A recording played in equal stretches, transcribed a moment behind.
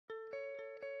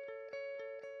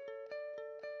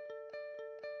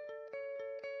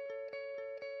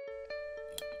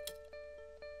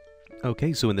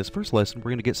Okay, so in this first lesson, we're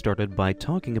going to get started by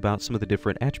talking about some of the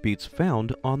different attributes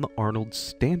found on the Arnold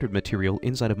standard material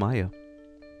inside of Maya.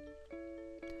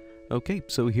 Okay,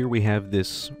 so here we have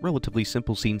this relatively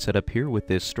simple scene set up here with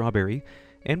this strawberry,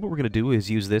 and what we're going to do is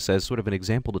use this as sort of an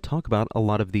example to talk about a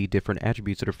lot of the different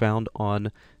attributes that are found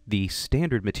on the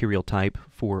standard material type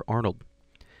for Arnold.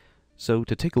 So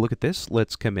to take a look at this,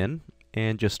 let's come in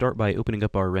and just start by opening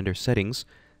up our render settings,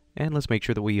 and let's make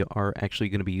sure that we are actually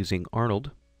going to be using Arnold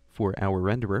for our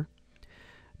renderer.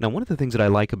 Now, one of the things that I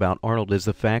like about Arnold is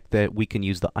the fact that we can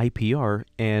use the IPR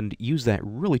and use that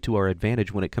really to our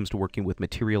advantage when it comes to working with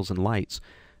materials and lights.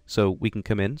 So we can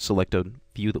come in, select a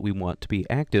view that we want to be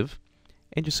active,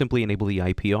 and just simply enable the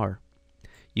IPR.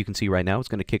 You can see right now it's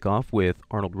going to kick off with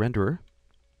Arnold Renderer.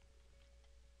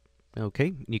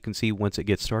 Okay, you can see once it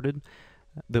gets started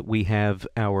that we have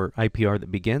our IPR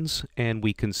that begins, and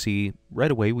we can see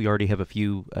right away we already have a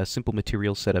few simple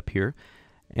materials set up here.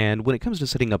 And when it comes to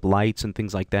setting up lights and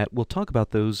things like that, we'll talk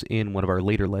about those in one of our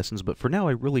later lessons, but for now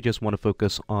I really just want to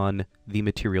focus on the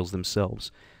materials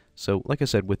themselves. So like I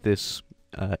said, with this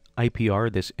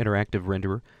IPR, this interactive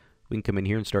renderer, we can come in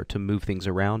here and start to move things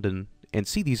around and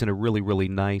see these in a really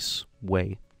nice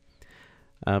way.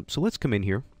 So let's come in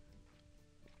here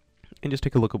and just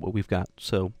take a look at what we've got.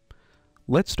 So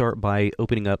let's start by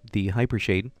opening up the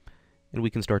hypershade, and we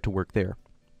can start to work there.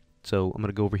 So I'm going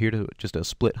to go over here to just a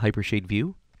split hypershade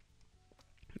view.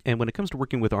 And when it comes to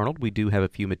working with Arnold, we do have a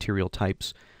few material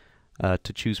types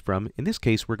to choose from. In this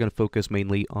case, we're going to focus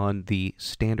mainly on the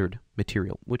standard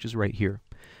material, which is right here.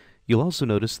 You'll also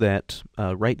notice that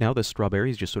right now the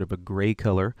strawberry is just sort of a gray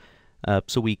color.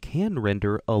 So we can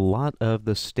render a lot of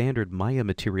the standard Maya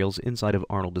materials inside of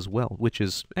Arnold as well, which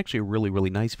is actually a really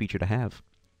nice feature to have.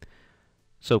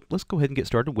 So let's go ahead and get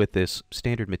started with this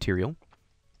standard material.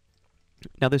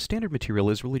 Now, this standard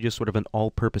material is really just sort of an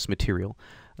all-purpose material.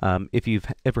 If you've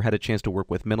ever had a chance to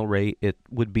work with mental ray, it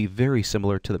would be very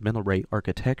similar to the mental ray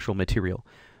architectural material,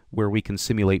 where we can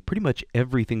simulate pretty much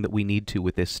everything that we need to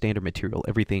with this standard material,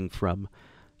 everything from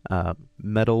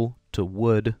metal to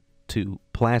wood to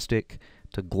plastic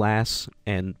to glass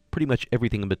and pretty much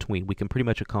everything in between. We can pretty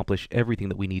much accomplish everything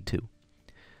that we need to.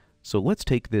 So let's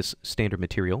take this standard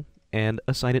material and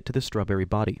assign it to the strawberry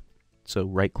body. So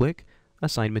right-click,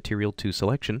 Assign Material to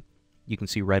Selection. You can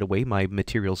see right away my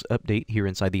materials update here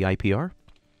inside the IPR.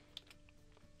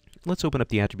 Let's open up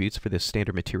the attributes for this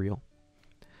standard material.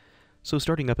 So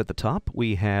starting up at the top,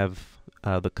 we have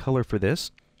the color for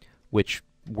this, which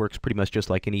works pretty much just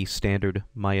like any standard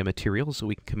Maya material, so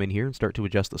we can come in here and start to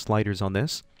adjust the sliders on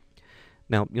this.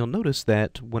 Now, you'll notice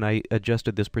that when I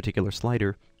adjusted this particular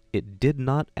slider, it did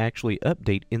not actually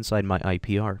update inside my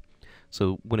IPR.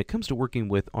 So when it comes to working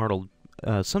with Arnold,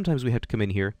 sometimes we have to come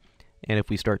in here, and if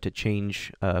we start to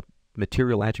change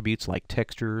material attributes like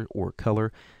texture or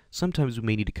color, sometimes we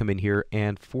may need to come in here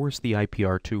and force the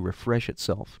IPR to refresh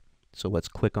itself. So let's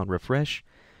click on refresh,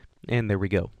 and there we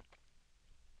go.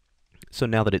 So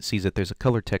now that it sees that there's a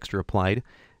color texture applied,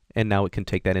 and now it can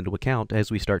take that into account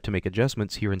as we start to make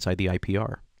adjustments here inside the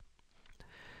IPR.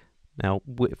 Now,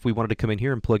 if we wanted to come in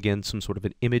here and plug in some sort of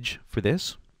an image for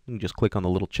this, we can just click on the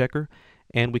little checker,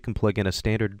 and we can plug in a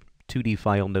standard 2D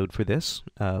file node for this.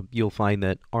 You'll find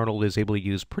that Arnold is able to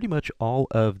use pretty much all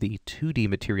of the 2D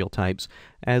material types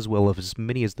as well as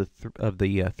many as the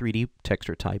 3D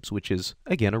texture types, which is,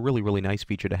 again, a really nice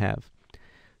feature to have.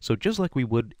 So just like we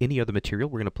would any other material,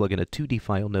 we're going to plug in a 2D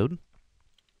file node.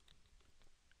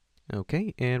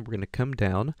 Okay, and we're going to come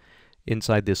down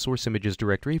inside this source images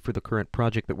directory for the current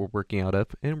project that we're working out of,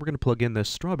 and we're going to plug in the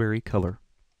strawberry color.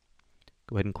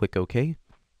 Go ahead and click OK.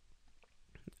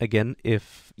 Again,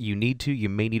 if you need to, you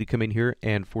may need to come in here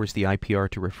and force the IPR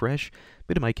to refresh,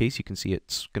 but in my case, you can see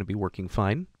it's going to be working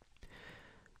fine.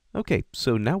 Okay,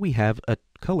 so now we have a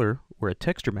color or a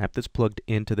texture map that's plugged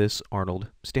into this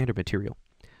Arnold standard material.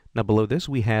 Now below this,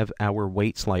 we have our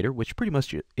weight slider, which pretty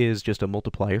much is just a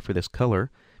multiplier for this color.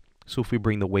 So if we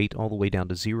bring the weight all the way down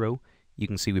to 0, you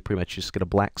can see we pretty much just get a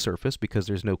black surface because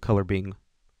there's no color being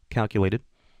calculated.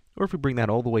 Or if we bring that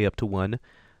all the way up to 1,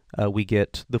 we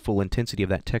get the full intensity of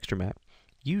that texture map.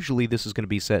 Usually this is going to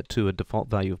be set to a default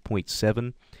value of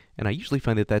 0.7, and I usually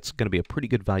find that that's going to be a pretty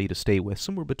good value to stay with,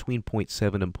 somewhere between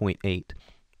 0.7 and 0.8.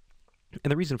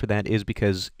 And the reason for that is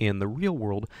because in the real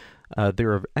world,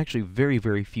 there are actually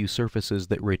very few surfaces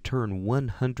that return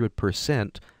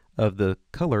 100% of the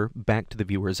color back to the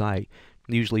viewer's eye.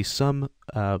 Usually some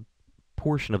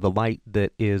portion of the light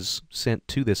that is sent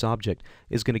to this object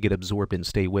is going to get absorbed and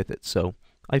stay with it. So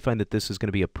I find that this is going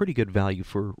to be a pretty good value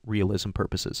for realism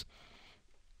purposes.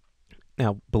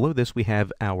 Now, below this we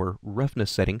have our roughness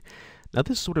setting. Now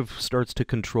this sort of starts to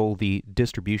control the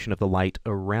distribution of the light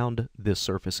around this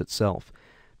surface itself.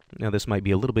 Now this might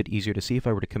be a little bit easier to see if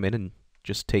I were to come in and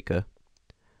just take a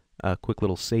quick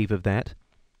little save of that.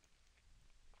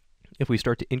 If we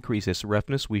start to increase this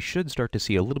roughness, we should start to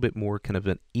see a little bit more kind of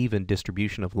an even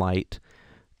distribution of light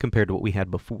compared to what we had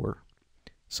before.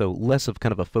 So less of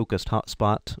kind of a focused hot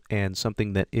spot and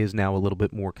something that is now a little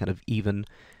bit more kind of even.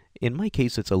 In my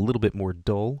case, it's a little bit more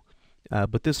dull,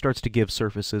 but this starts to give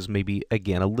surfaces maybe,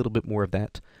 again, a little bit more of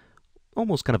that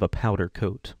almost kind of a powder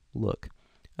coat look.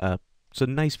 It's a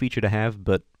nice feature to have,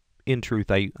 but in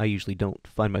truth, I usually don't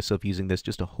find myself using this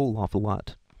just a whole awful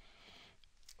lot.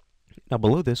 Now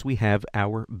below this we have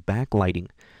our backlighting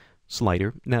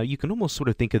slider. Now you can almost sort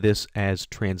of think of this as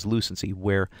translucency,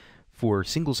 where for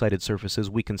single-sided surfaces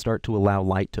we can start to allow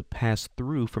light to pass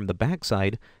through from the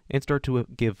backside and start to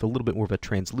give a little bit more of a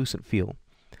translucent feel.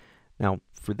 Now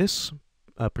for this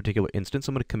particular instance,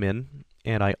 I'm going to come in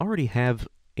and I already have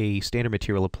a standard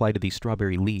material applied to these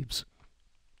strawberry leaves.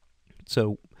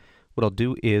 So what I'll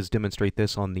do is demonstrate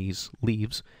this on these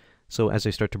leaves. So as I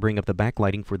start to bring up the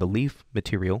backlighting for the leaf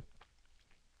material,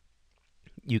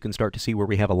 you can start to see where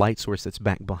we have a light source that's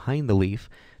back behind the leaf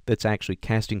that's actually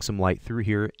casting some light through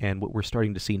here, and what we're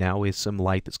starting to see now is some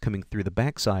light that's coming through the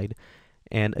backside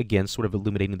and again sort of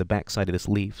illuminating the backside of this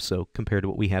leaf. So compared to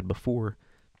what we had before,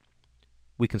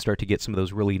 we can start to get some of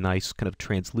those really nice kind of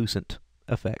translucent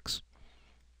effects.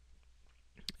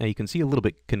 Now you can see a little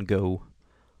bit can go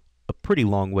a pretty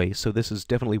long way, so this is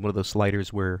definitely one of those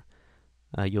sliders where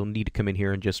you'll need to come in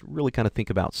here and just really kind of think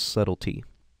about subtlety.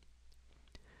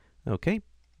 Okay,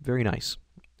 very nice.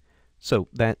 So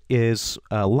that is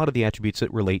a lot of the attributes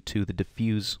that relate to the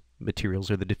diffuse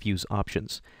materials or the diffuse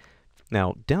options.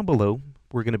 Now down below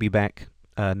we're going to be back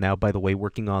now, by the way,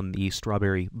 working on the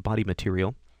strawberry body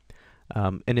material.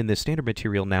 And in the standard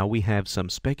material now we have some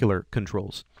specular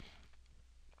controls.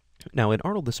 Now in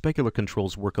Arnold, the specular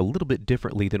controls work a little bit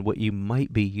differently than what you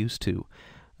might be used to.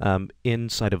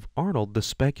 Inside of Arnold, the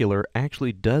specular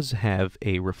actually does have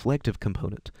a reflective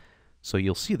component. So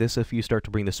you'll see this if you start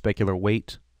to bring the specular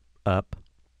weight up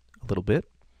a little bit.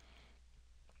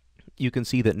 You can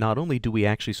see that not only do we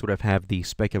actually sort of have the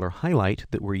specular highlight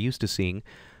that we're used to seeing,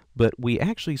 but we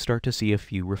actually start to see a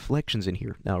few reflections in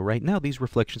here. Now right now these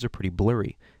reflections are pretty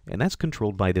blurry, and that's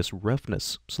controlled by this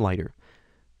roughness slider.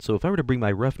 So if I were to bring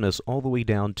my roughness all the way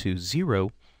down to 0,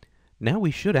 now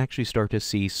we should actually start to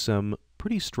see some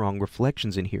pretty strong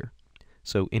reflections in here.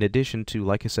 So in addition to,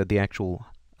 like I said, the actual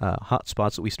hot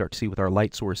spots that we start to see with our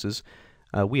light sources,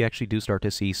 we actually do start to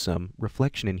see some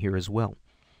reflection in here as well.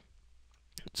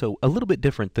 So a little bit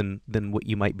different than what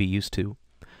you might be used to.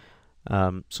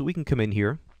 So we can come in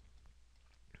here,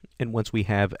 and once we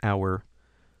have our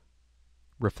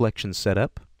reflections set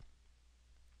up,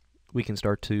 we can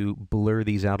start to blur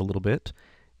these out a little bit.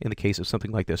 In the case of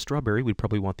something like this strawberry, we'd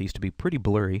probably want these to be pretty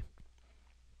blurry.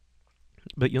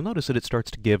 But you'll notice that it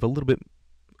starts to give a little bit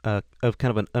of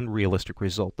kind of an unrealistic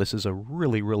result. This is a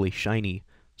really, really shiny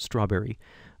strawberry,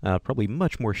 probably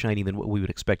much more shiny than what we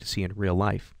would expect to see in real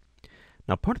life.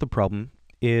 Now part of the problem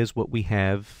is what we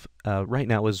have right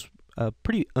now is a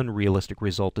pretty unrealistic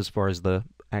result as far as the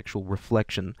actual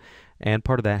reflection, and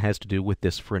part of that has to do with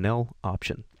this Fresnel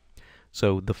option.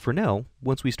 So the Fresnel,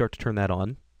 once we start to turn that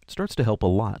on, starts to help a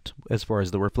lot as far as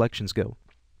the reflections go.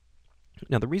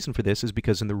 Now the reason for this is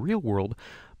because in the real world,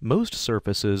 most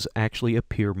surfaces actually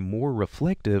appear more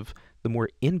reflective the more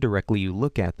indirectly you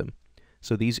look at them.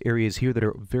 So these areas here that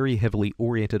are very heavily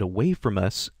oriented away from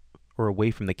us or away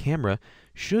from the camera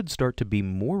should start to be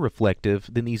more reflective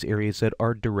than these areas that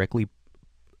are directly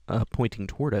pointing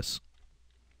toward us.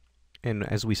 And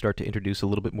as we start to introduce a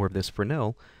little bit more of this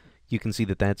Fresnel, you can see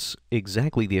that that's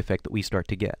exactly the effect that we start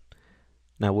to get.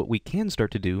 Now what we can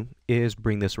start to do is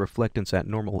bring this reflectance at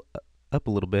normal up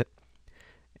a little bit,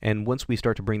 and once we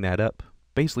start to bring that up,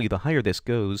 basically the higher this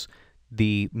goes,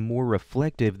 the more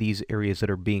reflective these areas that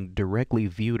are being directly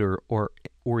viewed or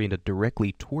oriented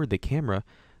directly toward the camera,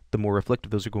 the more reflective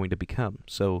those are going to become.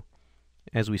 So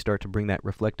as we start to bring that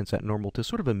reflectance at normal to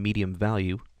sort of a medium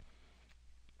value,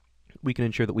 we can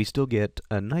ensure that we still get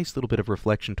a nice little bit of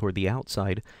reflection toward the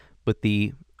outside, but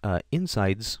the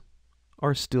insides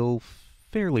are still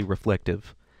fairly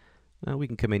reflective. We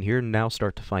can come in here and now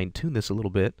start to fine-tune this a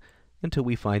little bit until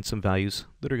we find some values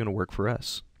that are going to work for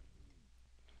us.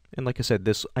 And like I said,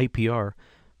 this IPR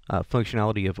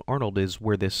functionality of Arnold is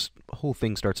where this whole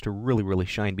thing starts to really, really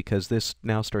shine, because this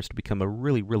now starts to become a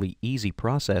really, really easy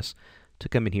process to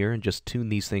come in here and just tune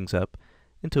these things up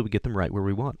until we get them right where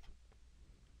we want.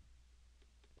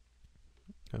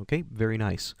 Okay, very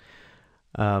nice.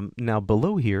 Now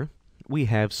below here, we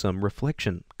have some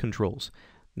reflection controls.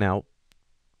 Now,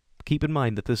 keep in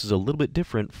mind that this is a little bit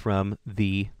different from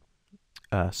the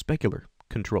specular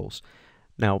controls.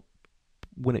 Now,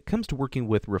 when it comes to working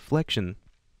with reflection,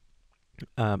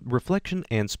 reflection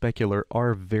and specular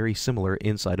are very similar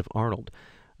inside of Arnold.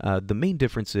 The main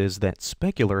difference is that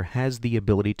specular has the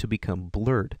ability to become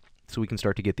blurred, so we can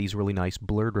start to get these really nice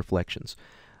blurred reflections.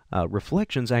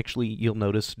 Reflections, actually, you'll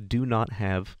notice, do not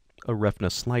have a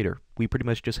roughness slider. We pretty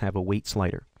much just have a weight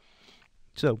slider.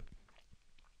 So,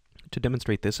 to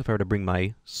demonstrate this, if I were to bring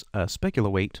my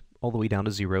specular weight all the way down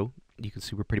to 0, you can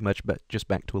see we're pretty much just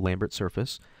back to a Lambert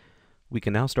surface. We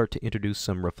can now start to introduce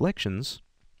some reflections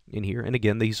in here, and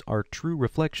again, these are true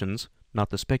reflections, not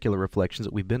the specular reflections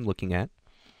that we've been looking at.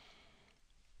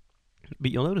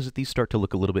 But you'll notice that these start to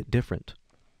look a little bit different.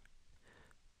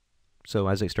 So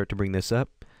as I start to bring this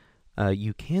up,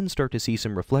 you can start to see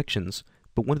some reflections,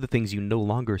 but one of the things you no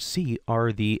longer see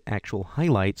are the actual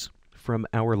highlights from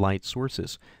our light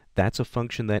sources. That's a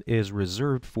function that is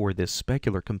reserved for this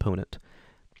specular component.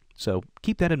 So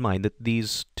keep that in mind, that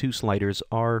these two sliders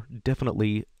are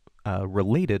definitely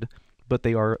related, but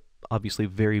they are obviously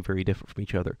very, very different from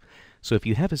each other. So if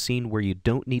you have a scene where you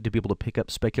don't need to be able to pick up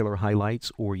specular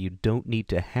highlights, or you don't need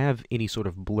to have any sort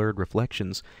of blurred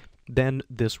reflections, then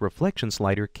this reflection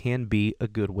slider can be a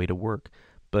good way to work.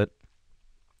 But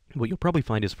what you'll probably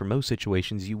find is for most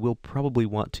situations, you will probably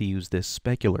want to use this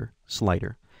specular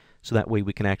slider. So that way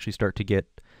we can actually start to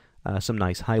get some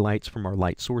nice highlights from our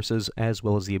light sources, as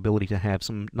well as the ability to have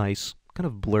some nice kind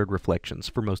of blurred reflections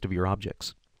for most of your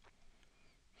objects.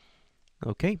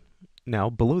 Okay,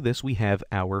 now below this we have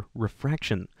our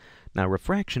refraction. Now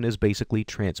refraction is basically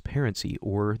transparency,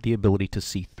 or the ability to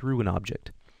see through an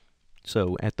object.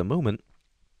 So at the moment,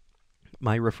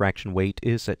 my refraction weight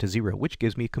is set to 0, which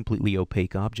gives me a completely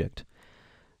opaque object.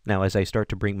 Now as I start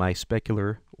to bring my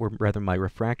specular, or rather my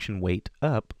refraction weight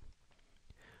up,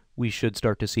 we should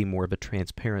start to see more of a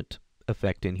transparent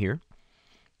effect in here.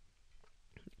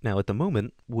 Now at the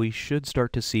moment, we should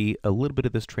start to see a little bit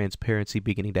of this transparency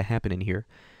beginning to happen in here.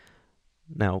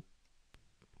 Now,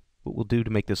 what we'll do to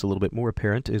make this a little bit more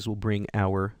apparent is we'll bring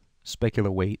our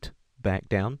specular weight back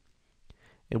down.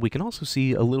 And we can also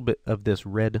see a little bit of this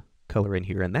red color in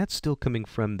here, and that's still coming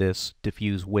from this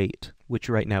diffuse weight, which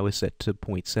right now is set to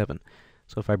 0.7.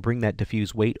 So if I bring that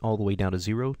diffuse weight all the way down to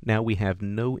 0, now we have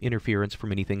no interference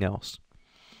from anything else.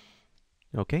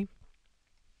 Okay?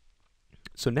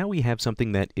 So now we have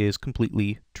something that is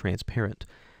completely transparent.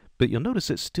 But you'll notice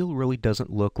it still really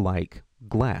doesn't look like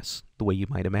glass, the way you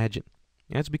might imagine.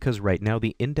 That's because right now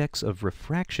the index of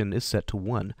refraction is set to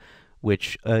 1,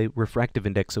 which a refractive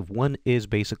index of 1 is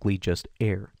basically just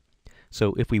air.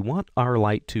 So if we want our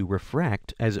light to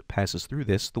refract as it passes through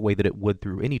this, the way that it would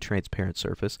through any transparent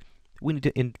surface, we need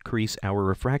to increase our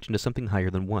refraction to something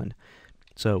higher than 1.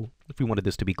 So if we wanted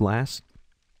this to be glass,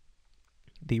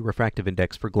 the refractive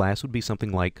index for glass would be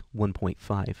something like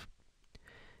 1.5.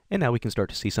 And now we can start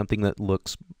to see something that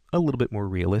looks a little bit more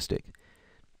realistic.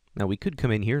 Now we could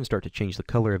come in here and start to change the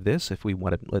color of this if we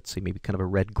wanted, let's say, maybe kind of a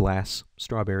red glass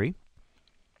strawberry.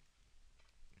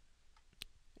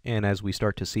 And as we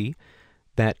start to see,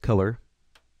 that color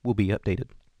will be updated.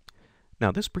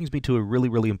 Now this brings me to a really,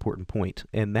 really important point,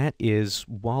 and that is,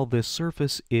 while this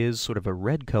surface is sort of a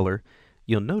red color,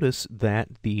 you'll notice that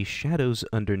the shadows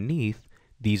underneath,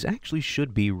 these actually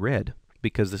should be red,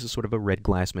 because this is sort of a red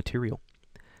glass material.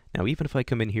 Now even if I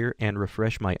come in here and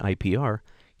refresh my IPR,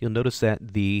 you'll notice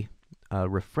that the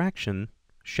refraction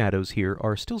shadows here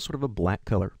are still sort of a black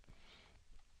color.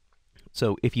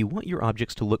 So if you want your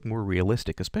objects to look more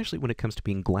realistic, especially when it comes to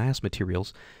being glass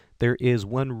materials, there is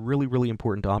one really, really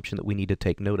important option that we need to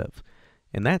take note of.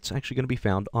 And that's actually going to be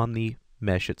found on the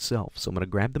mesh itself. So I'm going to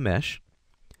grab the mesh,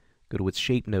 go to its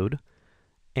shape node,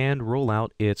 and roll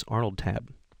out its Arnold tab.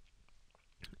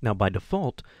 Now by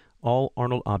default, all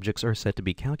Arnold objects are set to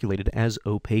be calculated as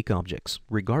opaque objects,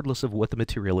 regardless of what the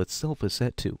material itself is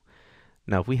set to.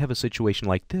 Now if we have a situation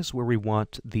like this where we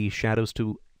want the shadows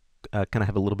to kind of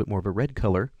have a little bit more of a red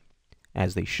color,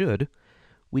 as they should,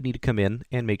 we need to come in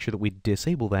and make sure that we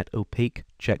disable that opaque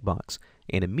checkbox.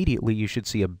 And immediately you should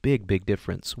see a big, big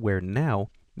difference, where now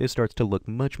this starts to look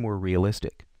much more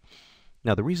realistic.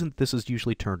 Now the reason that this is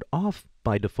usually turned off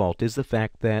by default is the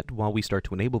fact that while we start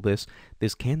to enable this,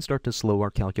 this can start to slow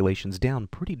our calculations down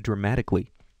pretty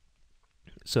dramatically.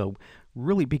 So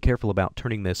really be careful about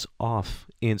turning this off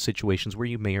in situations where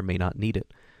you may or may not need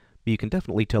it. But you can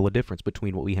definitely tell a difference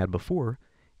between what we had before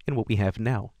and what we have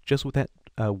now, just with that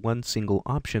one single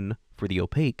option for the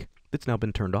opaque that's now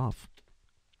been turned off.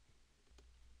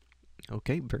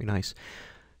 Okay, very nice.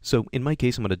 So in my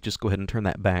case, I'm going to just go ahead and turn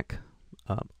that back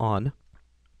on.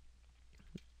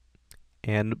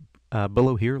 And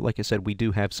below here, like I said, we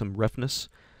do have some roughness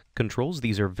controls.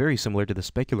 These are very similar to the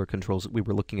specular controls that we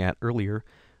were looking at earlier,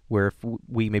 where if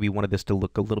we maybe wanted this to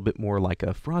look a little bit more like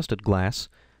a frosted glass,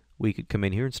 we could come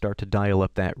in here and start to dial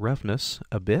up that roughness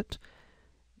a bit,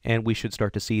 and we should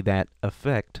start to see that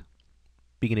effect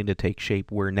beginning to take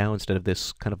shape, where now instead of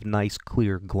this kind of nice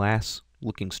clear glass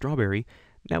looking strawberry,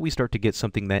 now we start to get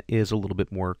something that is a little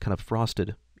bit more kind of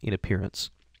frosted in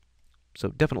appearance. So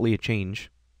definitely a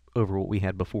change over what we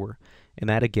had before. And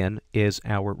that again is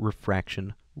our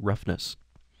refraction roughness.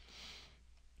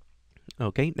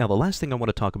 Okay, now the last thing I want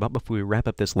to talk about before we wrap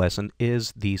up this lesson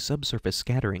is the subsurface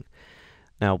scattering.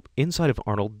 Now, inside of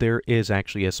Arnold, there is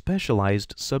actually a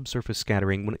specialized subsurface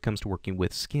scattering when it comes to working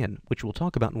with skin, which we'll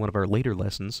talk about in one of our later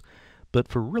lessons. But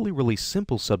for really, really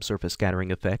simple subsurface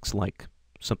scattering effects, like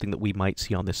something that we might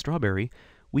see on this strawberry,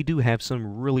 we do have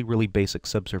some really, really basic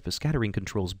subsurface scattering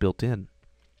controls built in.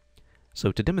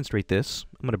 So to demonstrate this,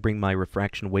 I'm going to bring my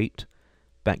refraction weight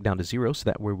back down to 0, so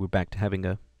that way we're back to having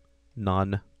a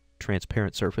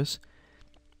non-transparent surface.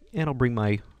 And I'll bring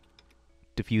my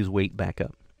diffuse weight back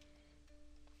up.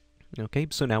 Okay,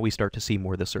 so now we start to see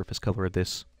more of the surface color of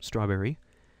this strawberry.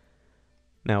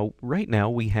 Now, right now,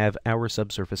 we have our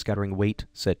subsurface scattering weight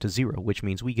set to 0, which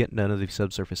means we get none of the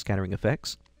subsurface scattering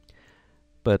effects.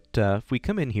 But if we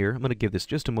come in here, I'm going to give this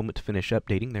just a moment to finish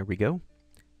updating. There we go.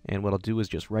 And what I'll do is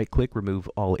just right-click, remove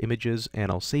all images,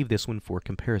 and I'll save this one for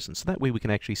comparison. So that way we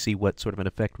can actually see what sort of an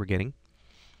effect we're getting.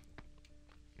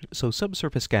 So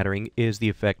subsurface scattering is the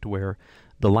effect where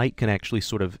the light can actually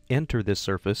sort of enter this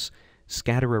surface,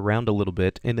 scatter around a little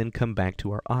bit, and then come back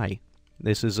to our eye.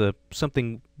 This is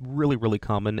something really, really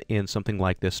common in something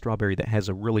like this strawberry that has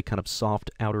a really kind of soft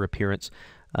outer appearance,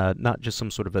 not just some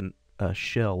sort of a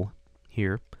shell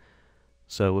here.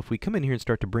 So if we come in here and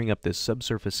start to bring up this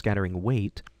subsurface scattering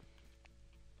weight,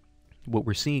 what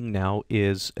we're seeing now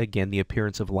is, again, the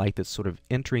appearance of light that's sort of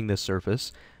entering this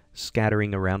surface,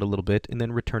 scattering around a little bit, and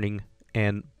then returning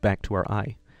and back to our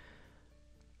eye.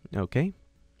 Okay?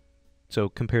 So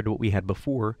compared to what we had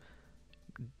before,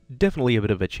 definitely a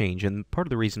bit of a change, and part of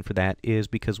the reason for that is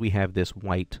because we have this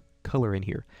white color in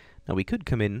here. Now we could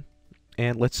come in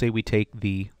and let's say we take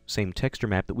the same texture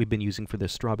map that we've been using for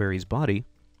this strawberry's body,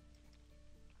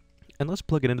 and let's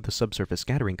plug it into the subsurface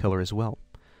scattering color as well.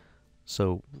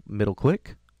 So middle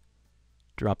click,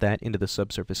 drop that into the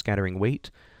subsurface scattering weight.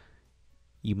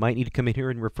 You might need to come in here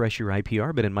and refresh your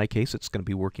IPR, but in my case it's going to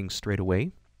be working straight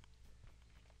away.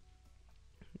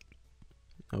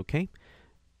 Okay,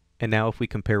 and now if we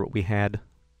compare what we had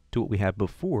to what we had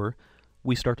before,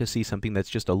 we start to see something that's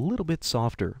just a little bit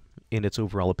softer in its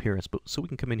overall appearance. But so we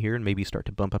can come in here and maybe start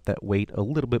to bump up that weight a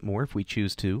little bit more if we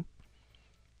choose to.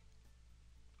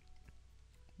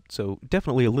 So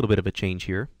definitely a little bit of a change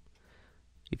here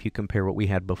if you compare what we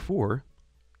had before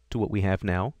to what we have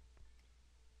now.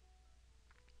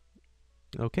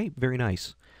 Okay, very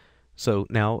nice. So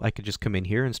now I could just come in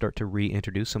here and start to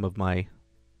reintroduce some of my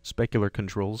specular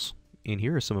controls in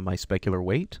here, some of my specular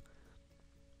weight.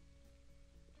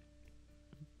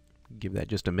 Give that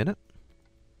just a minute.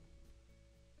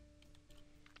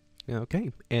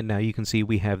 Okay, and now you can see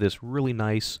we have this really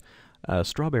nice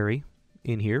strawberry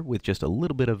in here with just a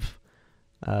little bit of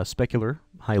specular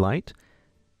highlight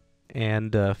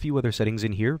and a few other settings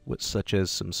in here, such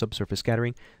as some subsurface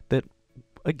scattering, that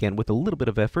again, with a little bit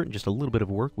of effort and just a little bit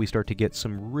of work, we start to get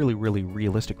some really, really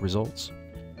realistic results.